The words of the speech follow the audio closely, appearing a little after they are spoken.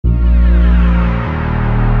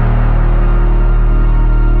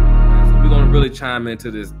chime into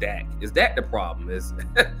this Dak? Is that the problem?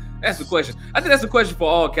 That's the question. I think that's the question for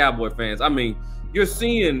all Cowboy fans. I mean, you're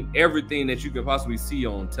seeing everything that you could possibly see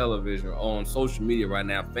on television or on social media right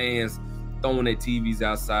now. Fans throwing their TVs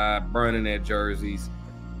outside, burning their jerseys.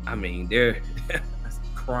 I mean, they're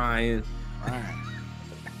crying.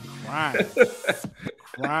 I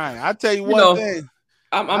tell you one thing.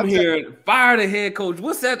 I'm hearing fire the head coach.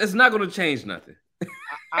 What's that? It's not going to change nothing.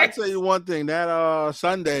 I tell you one thing. That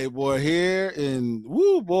Sunday, boy, here and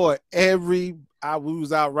we was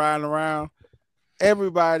out riding around.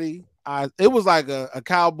 Everybody, it was like a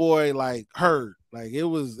cowboy herd. Like it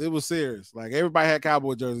was serious. Like everybody had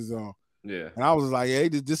cowboy jerseys on. Yeah, and I was like, yeah,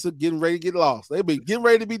 they just getting ready to get lost. They be getting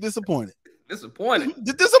ready to be disappointed. Disappointed.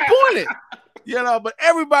 But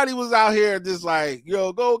everybody was out here just like,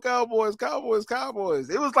 yo, go Cowboys, Cowboys,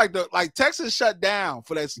 Cowboys. It was like Texas shut down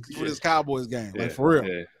for this Cowboys game, like for real.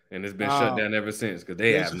 Yeah. And it's been shut down ever since because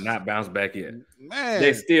they have not bounced back yet. Man,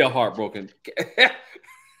 they're still heartbroken.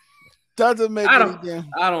 Doesn't make any sense.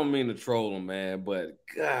 I don't mean to troll them, man, but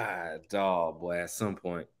God, dog, boy, at some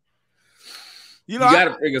point, you got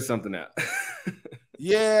to figure something out.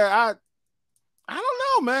 Yeah, I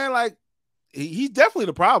don't know, man. Like he's definitely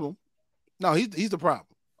the problem. No, he's the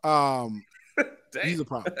problem. He's the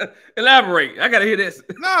problem. Elaborate. I gotta hear this.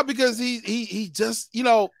 No, because he just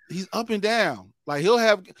he's up and down. Like he'll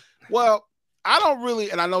have. Well, I don't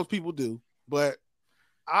really, and I know people do, but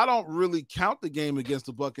I don't really count the game against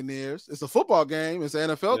the Buccaneers. It's a football game. It's an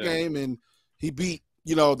NFL game, and he beat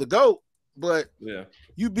the GOAT. But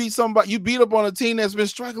you beat somebody. You beat up on a team that's been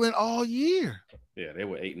struggling all year. Yeah, they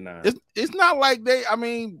were 8-9. It's not like they. I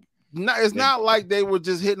mean. It's not like they were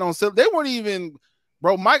just hitting on. They weren't even,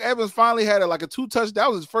 bro. Mike Evans finally had a 2 touchdowns. That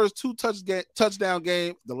was his first 2 touchdown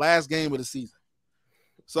game, the last game of the season.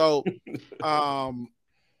 So,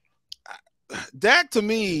 Dak to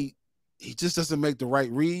me, he just doesn't make the right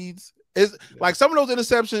reads. It's like some of those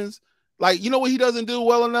interceptions. Like what he doesn't do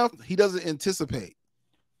well enough. He doesn't anticipate.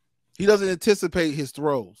 He doesn't anticipate his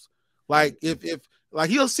throws. Like if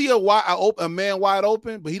he'll see a man wide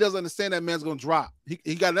open, but he doesn't understand that man's going to drop.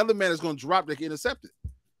 He got another man that's going to drop that can intercept it.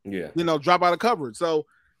 Yeah. Drop out of coverage. So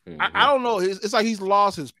I don't know. It's like he's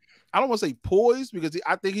lost his, I don't want to say poise because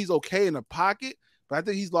I think he's okay in the pocket, but I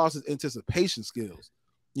think he's lost his anticipation skills.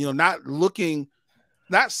 Not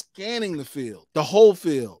scanning the field, the whole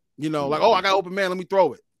field. I got open man, let me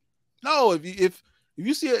throw it. No, if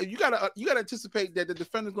you see it, you gotta anticipate that the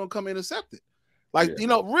defender's going to come intercept it.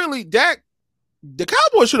 Really, Dak. The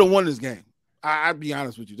Cowboys should have won this game. I'd be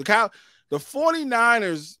honest with you. The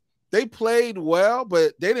 49ers, they played well,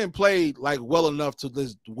 but they didn't play well enough to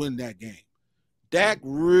just win that game. Dak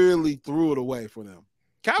really threw it away for them.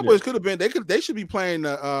 Cowboys could have been. They should be playing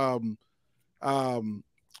the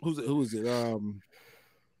who is it?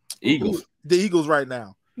 Eagles. The Eagles right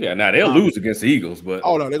now. Yeah, now they'll lose against the Eagles, but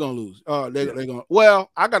no, they're gonna lose. They're going. Well,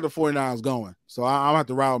 I got the 49ers going, so I'm gonna have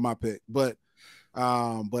to ride with my pick, but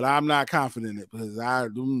I'm not confident in it because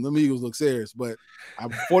them Eagles look serious, but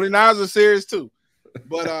 49ers are serious too.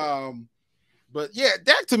 But yeah,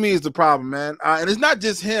 Dak to me is the problem, man. And it's not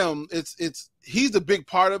just him. He's the big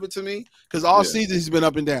part of it to me because all season he's been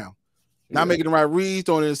up and down, not making the right reads,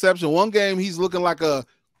 throwing an interception. One game he's looking like the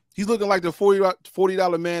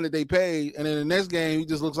 $40 man that they paid, and then the next game he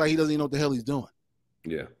just looks like he doesn't even know what the hell he's doing.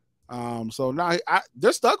 Yeah. So now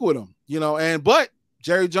they're stuck with him, but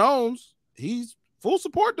Jerry Jones, he's full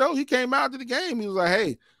support though. He came out to the game. He was like,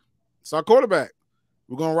 "Hey, it's our quarterback.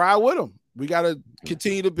 We're gonna ride with him. We got to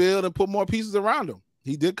continue to build and put more pieces around him."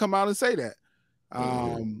 He did come out and say that.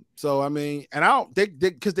 So I mean, and I don't think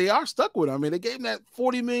because they are stuck with him. I mean, they gave him that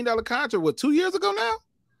 $40 million contract 2 years ago now.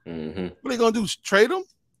 What are they gonna do? Trade him?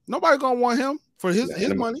 Nobody gonna want him for his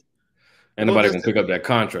money. And nobody gonna pick up that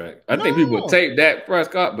contract. I think people would take that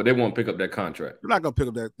Prescott, but they won't pick up that contract. They're not gonna pick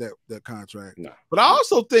up that contract. No. But I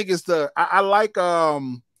also think it's I like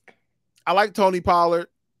Tony Pollard.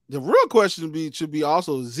 The real question should be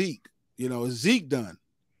also Zeke. Is Zeke done?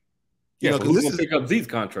 Yeah, who's gonna pick up Zeke's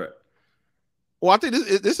contract? Well, I think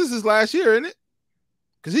this is his last year, isn't it?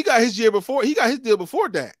 Because he got his year before. He got his deal before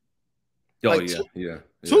that. Oh, 2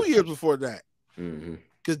 years before that.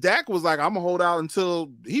 Because Dak was like, I'm gonna hold out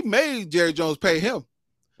until he made Jerry Jones pay him.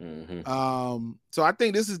 So I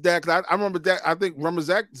think this is Dak. I remember Dak. Remember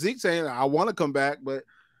Zeke saying, "I want to come back," but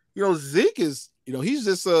Zeke is, he's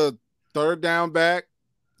just a third down back,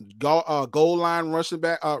 goal line rushing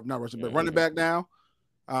back, not rushing back, running back now.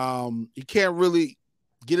 He can't really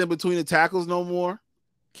get in between the tackles no more.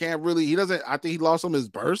 Can't really. He doesn't. I think he lost some of his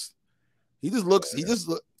burst. He just looks. It's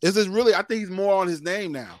just really. I think he's more on his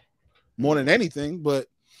name now, more than anything. But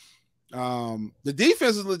the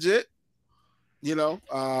defense is legit. You know,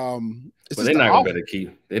 but they're not gonna be able to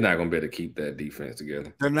keep. They're not gonna be able to keep that defense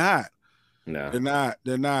together. They're not. No,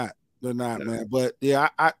 they're not, man. But yeah,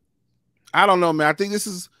 I don't know, man. I think this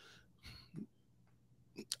is.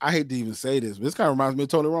 I hate to even say this, but this kind of reminds me of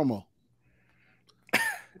Tony Romo.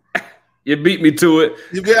 You beat me to it.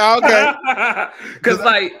 Yeah, okay. Because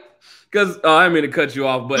I didn't mean to cut you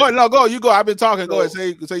off, but go. You go. I've been talking. Go ahead,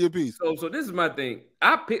 say your piece. So this is my thing.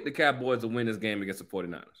 I picked the Cowboys to win this game against the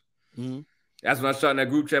 49ers. Mm-hmm. That's when I started in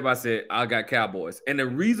that group chat. I said I got Cowboys, and the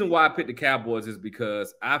reason why I picked the Cowboys is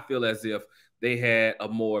because I feel as if they had a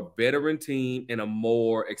more veteran team and a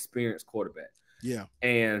more experienced quarterback. Yeah,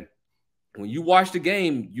 and when you watch the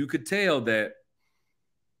game, you could tell that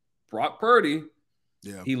Brock Purdy.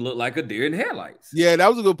 Yeah, he looked like a deer in headlights. Yeah, that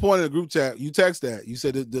was a good point in the group chat. You text that. You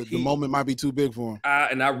said the moment might be too big for him.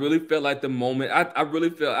 And I really felt like the moment. I really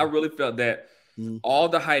felt that all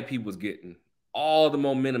the hype he was getting, all the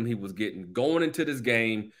momentum he was getting going into this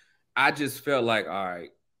game, I just felt like, all right,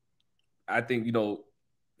 I think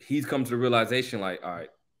he's come to the realization like, all right,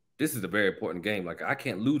 this is a very important game. Like I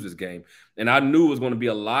can't lose this game, and I knew it was going to be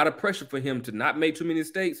a lot of pressure for him to not make too many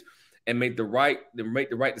mistakes and make the right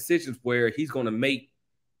decisions where he's going to make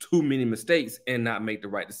too many mistakes and not make the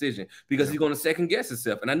right decision because he's going to second guess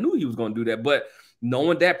himself. And I knew he was going to do that. But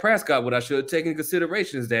knowing Dak Prescott, what I should have taken into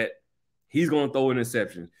consideration is that he's going to throw an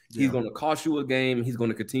interception. Yeah. He's going to cost you a game. He's going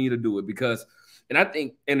to continue to do it because, and I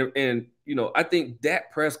think, I think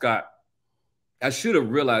Dak Prescott, I should have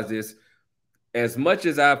realized this. As much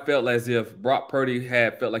as I felt as if Brock Purdy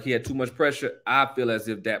felt like he had too much pressure, I feel as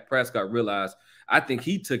if Dak Prescott realized, I think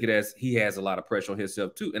he took it as he has a lot of pressure on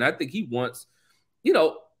himself too. And I think he wants,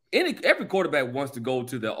 every quarterback wants to go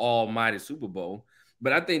to the almighty Super Bowl,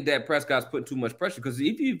 but I think Dak Prescott's putting too much pressure because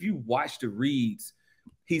if you watch the reads,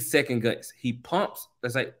 he's second guess. He pumps.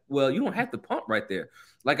 That's like, well, you don't have to pump right there.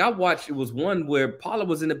 Like I watched, it was one where Pollard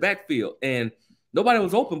was in the backfield and nobody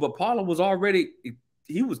was open, but Pollard was already.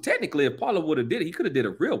 He was technically, if Pollard would have did it, he could have did a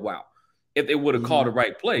real wow if they would have called the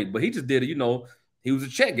right play. But he just did it. He was a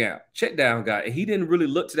check down guy, and he didn't really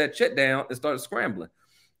look to that check down and started scrambling.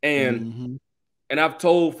 And And I've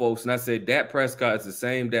told folks, and I said, Dak Prescott is the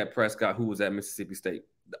same Dak Prescott who was at Mississippi State.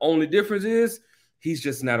 The only difference is he's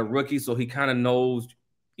just not a rookie, so he kind of knows,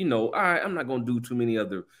 all right, I'm not going to do too many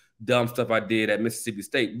other dumb stuff I did at Mississippi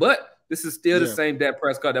State. But this is still the same Dak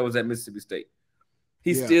Prescott that was at Mississippi State.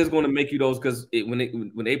 He still is going to make you those because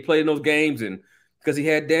when they play in those games, and because he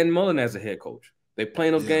had Dan Mullen as a head coach. They play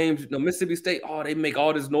in those games, Mississippi State, they make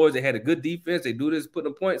all this noise. They had a good defense. They do this, put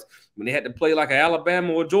them points. When they had to play like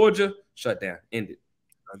Alabama or Georgia, shut down, ended.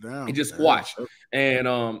 He just squashed. And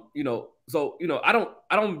I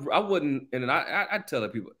wouldn't, and I tell the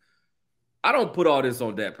people, I don't put all this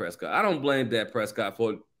on Dak Prescott. I don't blame Dak Prescott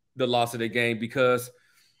for the loss of the game because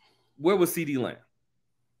where was CeeDee Lamb?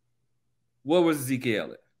 Where was Zeke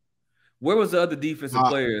Elliott? Where was the other defensive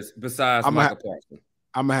players besides Michael Parsons?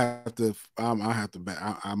 I'm gonna have to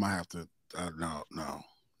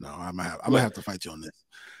fight you on this.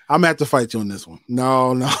 I'm gonna have to fight you on this one.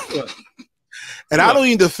 No. And I don't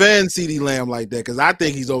even defend CeeDee Lamb like that because I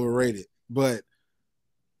think he's overrated. But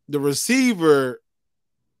the receiver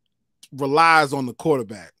relies on the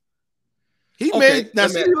quarterback.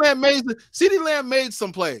 CeeDee Lamb made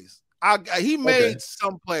some plays. He made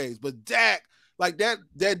some plays, but Dak. Like that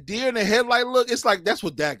deer in the headlight look, it's like that's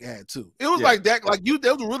what Dak had too. It was like Dak, that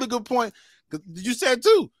was a really good point. You said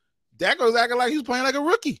too, Dak was acting like he was playing like a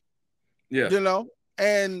rookie. Yeah.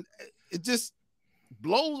 And it just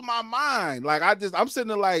blows my mind. Like I'm sitting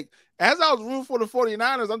there like, as I was rooting for the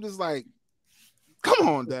 49ers, I'm just like, come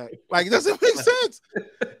on, Dak. Like, it doesn't make sense.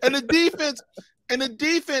 And the defense, and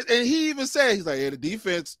he even said, he's like, the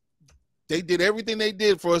defense, they did everything they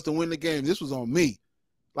did for us to win the game. This was on me.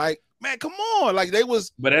 Like, man, come on! Like they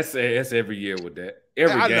was, but that's every year with that.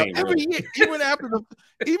 Every game, every year, even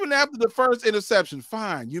after the first interception.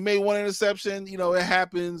 Fine, you made one interception. It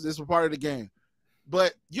happens. It's a part of the game.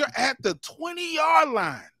 But you're at the 20-yard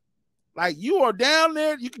line. Like you are down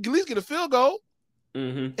there. You can at least get a field goal.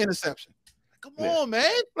 Interception. Come on, man!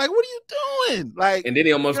 Like what are you doing? Like, and then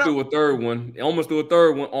he almost threw a third one. He almost threw a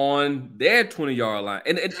third one on their 20-yard line.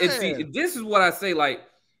 And see, this is what I say. Like.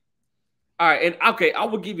 All right, and okay, I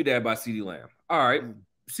will give you that by CeeDee Lamb. All right,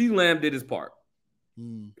 CeeDee Lamb did his part,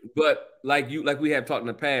 but like we have talked in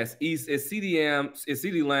the past, is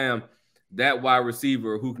CeeDee Lamb that wide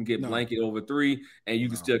receiver who can get blanket over 3 and you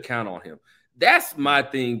can still count on him? That's my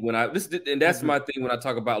thing when that's my thing when I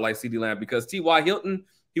talk about like CeeDee Lamb because T.Y. Hilton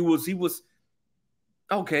he was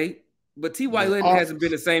okay, but T.Y. Hilton hasn't been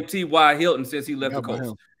the same T.Y. Hilton since he left the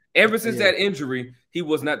Colts. Ever since that injury, he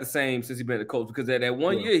was not the same since he been the coach. Because that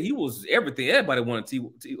 1 year, he was everything. Everybody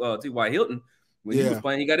wanted T.Y. Hilton. When he was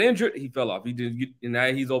playing, he got injured. He fell off. He did, and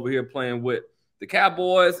now he's over here playing with the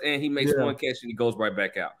Cowboys, and he makes one catch and he goes right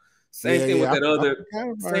back out. Same thing with that other.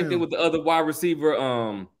 Same thing with the other wide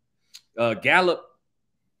receiver, Gallup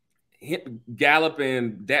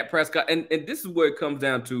and Dak Prescott. And this is where it comes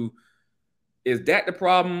down to: is that the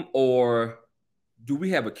problem, or do we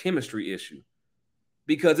have a chemistry issue?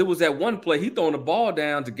 Because it was that one play, he throwing the ball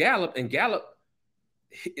down to Gallup, and Gallup,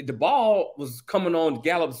 the ball was coming on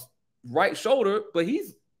Gallup's right shoulder, but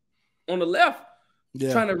he's on the left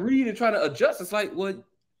trying to read and trying to adjust. It's like, well,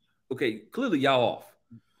 okay, clearly y'all off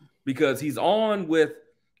because he's on with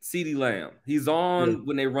CeeDee Lamb. He's on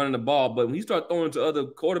when they're running the ball, but when he start throwing to other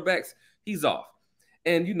quarterbacks, he's off.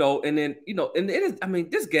 And, and then it is, I mean,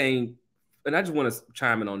 this game, and I just want to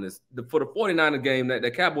chime in on this. For the 49er game, the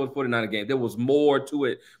Cowboys 49er game, there was more to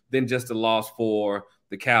it than just a loss for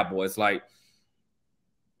the Cowboys. Like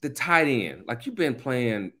the tight end, like you've been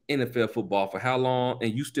playing NFL football for how long,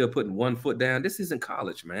 and you still putting one foot down? This isn't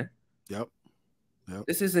college, man. Yep.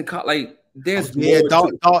 This isn't college. Like there's more.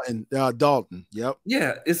 Dalton. Yep.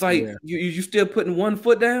 Yeah, it's like you still putting one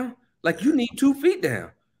foot down. Like you need 2 feet down.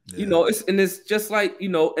 Yeah. It's just like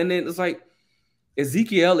and then it's like.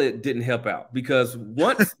 Ezekiel Elliott didn't help out because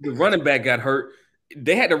once the running back got hurt,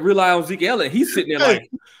 they had to rely on Ezekiel Elliott. He's sitting there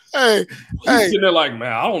sitting there like,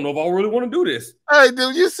 man, I don't know if I really want to do this. Hey,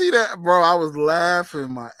 did you see that, bro? I was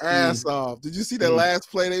laughing my ass off. Did you see that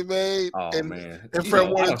last play they made? Oh, man. And Fred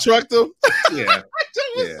Warner trucked him? Yeah.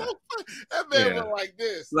 So funny. That man went like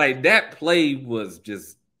this. Like that play was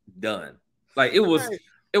just done. Like it was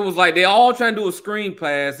like they all trying to do a screen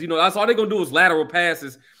pass. That's all they're going to do is lateral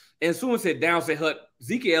passes. And as soon as it down, say,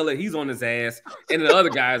 Ezekiel Elliott, he's on his ass, and the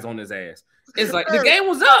other guy's on his ass. It's like the game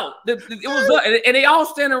was up. It was up, and they all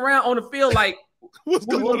standing around on the field like, "What's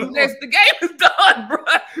going on? Next? The game is done, bro."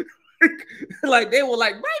 Like they were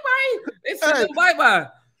like, "Bye-bye." They said, "Bye-bye."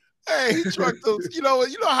 Hey, he trucked those. You know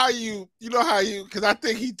how you, because I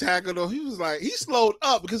think he tackled him. He was like, he slowed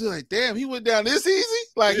up because he was like, damn, he went down this easy.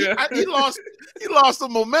 Like he lost the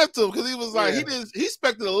momentum because he was like, he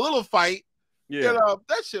expected a little fight. Yeah,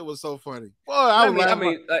 that shit was so funny. Well,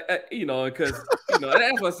 because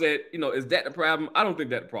that's what I said. Is that the problem? I don't think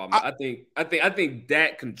that's the problem. I think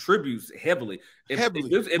Dak contributes heavily.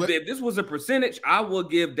 If this was a percentage, I will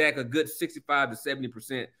give Dak a good 65 to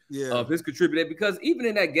 70% of his contributor because even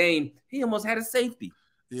in that game, he almost had a safety.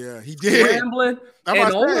 Yeah, he did. Scrambling.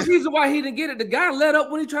 And the only reason why he didn't get it, the guy let up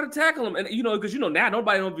when he tried to tackle him. And, because, now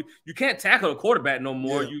nobody knows you can't tackle a quarterback no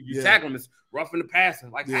more. You tackle him. It's roughing the passer.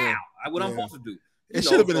 Like, how? What I'm supposed to do. That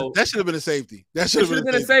should have been a safety. That should have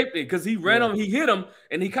been a safety because he ran him, he hit him,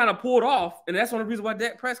 and he kind of pulled off. And that's one of the reasons why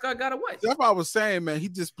Dak Prescott got away. That's what I was saying, man. He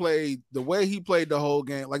just played the way he played the whole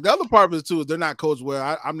game. Like the other part of it, too, is they're not coached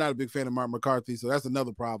well. I'm not a big fan of Mark McCarthy, so that's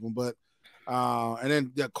another problem. But and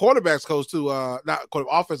then the quarterback's coach, too,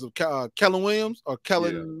 offensive, Kellen Williams or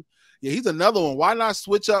Kellen. Yeah, he's another one. Why not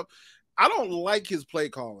switch up? I don't like his play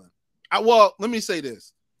calling. Let me say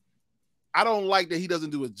this. I don't like that he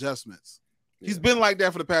doesn't do adjustments. He's been like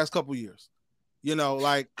that for the past couple years,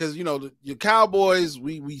 because your Cowboys,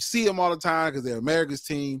 we see them all the time because they're America's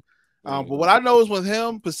team. But what I know is with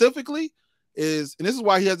him specifically is, and this is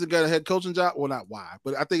why he hasn't got a head coaching job. Well, not why,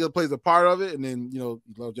 but I think it plays a part of it. And then you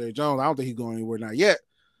love Jerry Jones. I don't think he's going anywhere, not yet.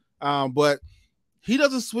 But he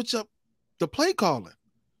doesn't switch up the play calling.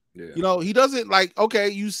 Yeah. He doesn't like. Okay,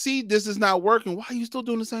 you see this is not working. Why are you still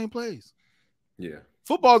doing the same plays? Yeah.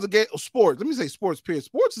 Football is a game of sports. Let me say sports, period.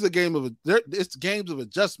 Sports is a game of it's games of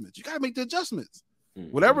adjustments. You got to make the adjustments.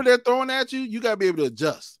 Whatever they're throwing at you, you got to be able to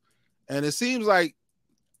adjust. And it seems like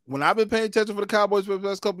when I've been paying attention for the Cowboys for the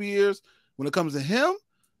last couple of years, when it comes to him,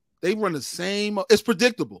 they run the same. It's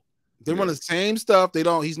predictable. They run the same stuff.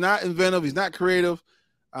 He's not inventive. He's not creative.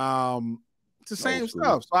 It's the same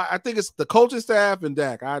stuff. So I think it's the coaching staff and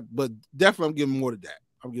Dak. But definitely I'm giving more to Dak.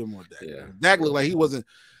 Yeah. Dak looked like he wasn't.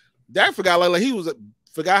 Dak forgot how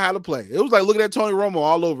to play. It was like looking at Tony Romo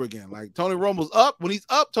all over again. Like Tony Romo's up when he's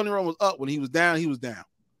up. Tony Romo's up when he was down. He was down.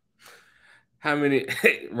 How many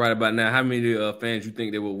right about now? How many fans you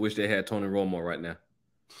think they would wish they had Tony Romo right now?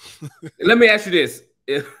 Let me ask you this: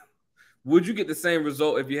 would you get the same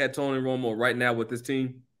result if you had Tony Romo right now with this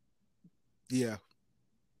team? Yeah,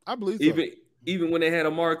 I believe so. Even when they had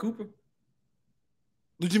Amari Cooper.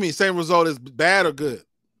 What do you mean? Same result is bad or good?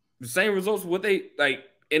 The same results. What they like.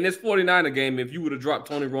 In this 49er game, if you would have dropped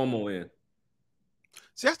Tony Romo in.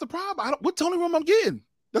 See, that's the problem. What Tony Romo I'm getting?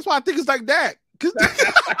 That's why I think it's like that. You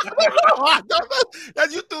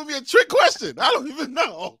threw me a trick question. I don't even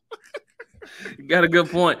know. You got a good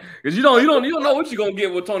point. Because you don't know what you're gonna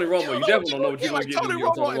get with Tony Romo. You definitely don't know what you're gonna get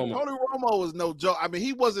with Tony Romo. Tony Romo was no joke. I mean,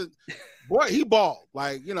 he wasn't. Boy, he balled.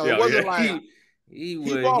 Like, you know, it wasn't like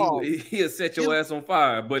he'll set your ass on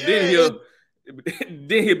fire. But then he'll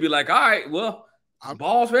be like, all right, well,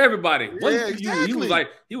 balls for everybody. Exactly.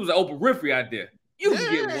 He was an Oprah Winfrey out there. You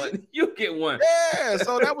can get one. You get one. Yeah,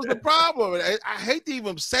 so that was the problem. I hate to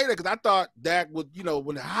even say that because I thought Dak would, you know,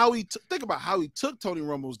 think about how he took Tony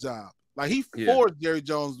Romo's job. Like, he forced Jerry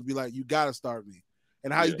Jones to be like, you got to start me.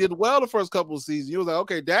 And how he did well the first couple of seasons. He was like,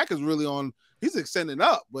 okay, Dak is really on. He's extending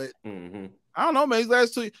up. But I don't know, man. These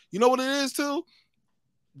last two, you know what it is, too?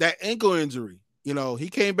 That ankle injury. You know, he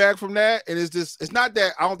came back from that. And it's not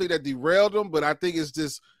that I don't think that derailed him, but I think it's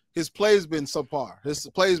just his play's been subpar. His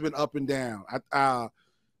play's been up and down.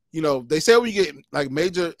 You know, they say when you get like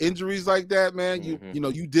major injuries like that, man, you know,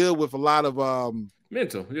 you deal with a lot of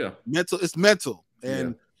mental. It's mental.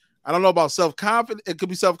 And I don't know about self-confidence. It could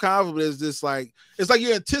be self-confidence, but it's just like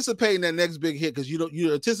you're anticipating that next big hit because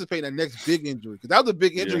you're anticipating that next big injury. Because that was a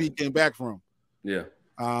big injury he came back from. Yeah.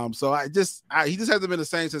 So he just hasn't been the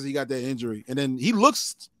same since he got that injury. And then he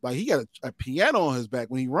looks like he got a piano on his back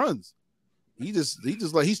when he runs. He just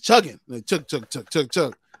like he's chugging. Like,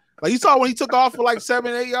 chug. Like you saw when he took off for like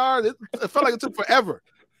 7-8 yards, it felt like it took forever.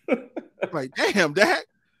 Like, damn, Dak.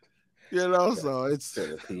 You know, so it's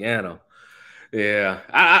the piano. Yeah.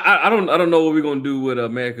 I don't know what we're gonna do with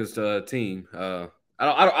America's team.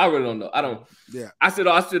 I really don't know. I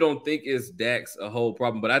still don't think it's Dak's a whole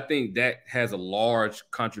problem, but I think Dak has a large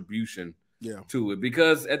contribution to it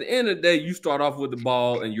because at the end of the day, you start off with the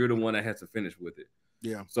ball and you're the one that has to finish with it.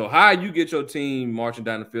 Yeah. So how you get your team marching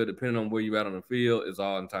down the field, depending on where you're at on the field, is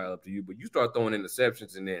all entirely up to you. But you start throwing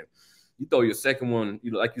interceptions and then you throw your second one,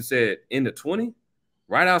 like you said, in the 20,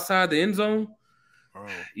 right outside the end zone. Oh.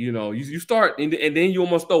 You know, you start and then you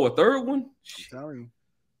almost throw a third one. I'm telling you.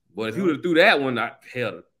 But if you would have threw that one,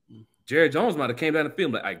 Jerry Jones might have came down the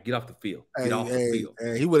field like, right, get off the field. Get off the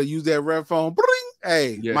field. He would have used that red phone.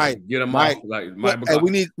 Hey, Mike, get him Mike, off. Like, we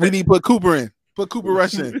need to put Cooper in. Put Cooper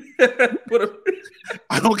Rush in.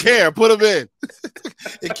 I don't care. Put him in.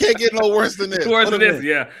 It can't get no worse than this. Worse than this.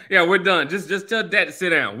 Yeah, we're done. Just tell Dad to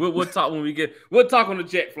sit down. We'll talk when we get. We'll talk on the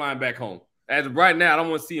jet flying back home. As of right now, I don't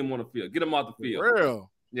want to see him on the field. Get him off the field. For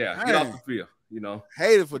real. Yeah, get off the field. You know,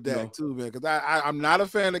 hate it for Dak too, man. Because I'm not a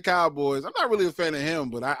fan of the Cowboys. I'm not really a fan of him,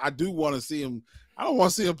 but I do want to see him. I don't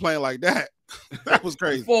want to see him playing like that. That was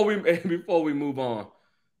crazy. Before we move on,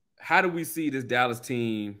 how do we see this Dallas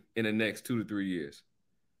team in the next 2 to 3 years?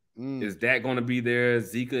 Is Dak going to be there?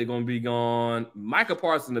 Zeke going to be gone? Micah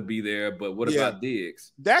Parsons will be there, but what about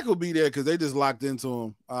Diggs? Dak will be there because they just locked into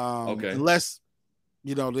him. Okay. Unless,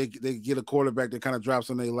 you know, they get a quarterback that kind of drops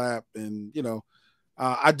on their lap. And, you know,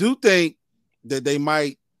 I do think that they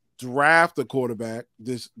might draft a quarterback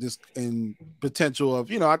this in potential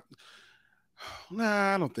of, you know,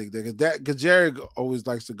 I don't think that because Jerry always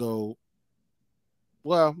likes to go,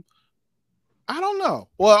 well, I don't know.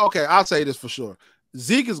 Well, okay, I'll say this for sure.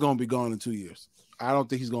 Zeke is going to be gone in 2 years. I don't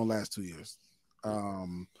think he's going to last 2 years.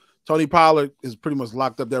 Tony Pollard is pretty much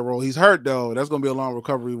locked up that role. He's hurt, though. That's going to be a long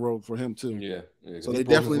recovery road for him, too. Yeah. So they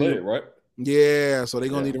definitely need it, right? Yeah, so they're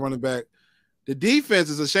going to need a running back. The defense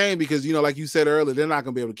is a shame because, you know, like you said earlier, they're not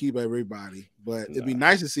going to be able to keep everybody. But it'd be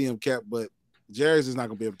nice to see him kept, but Jerry's is not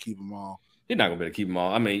going to be able to keep them all. He's not going to be able to keep them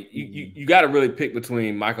all. I mean, you got to really pick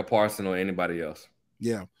between Micah Parsons or anybody else.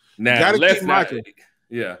 Yeah. Now, unless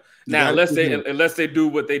they do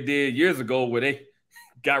what they did years ago where they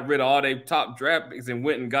got rid of all their top draft picks and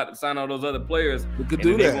went and got to sign all those other players. They could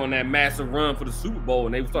do that. They won that massive run for the Super Bowl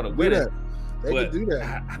and they started winning. They could do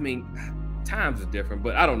that. I mean, times are different,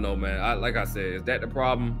 but I don't know, man. Like I said, is that the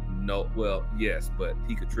problem? No. Well, yes, but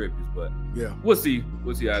he contributes. But yeah, we'll see.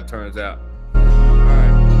 We'll see how it turns out.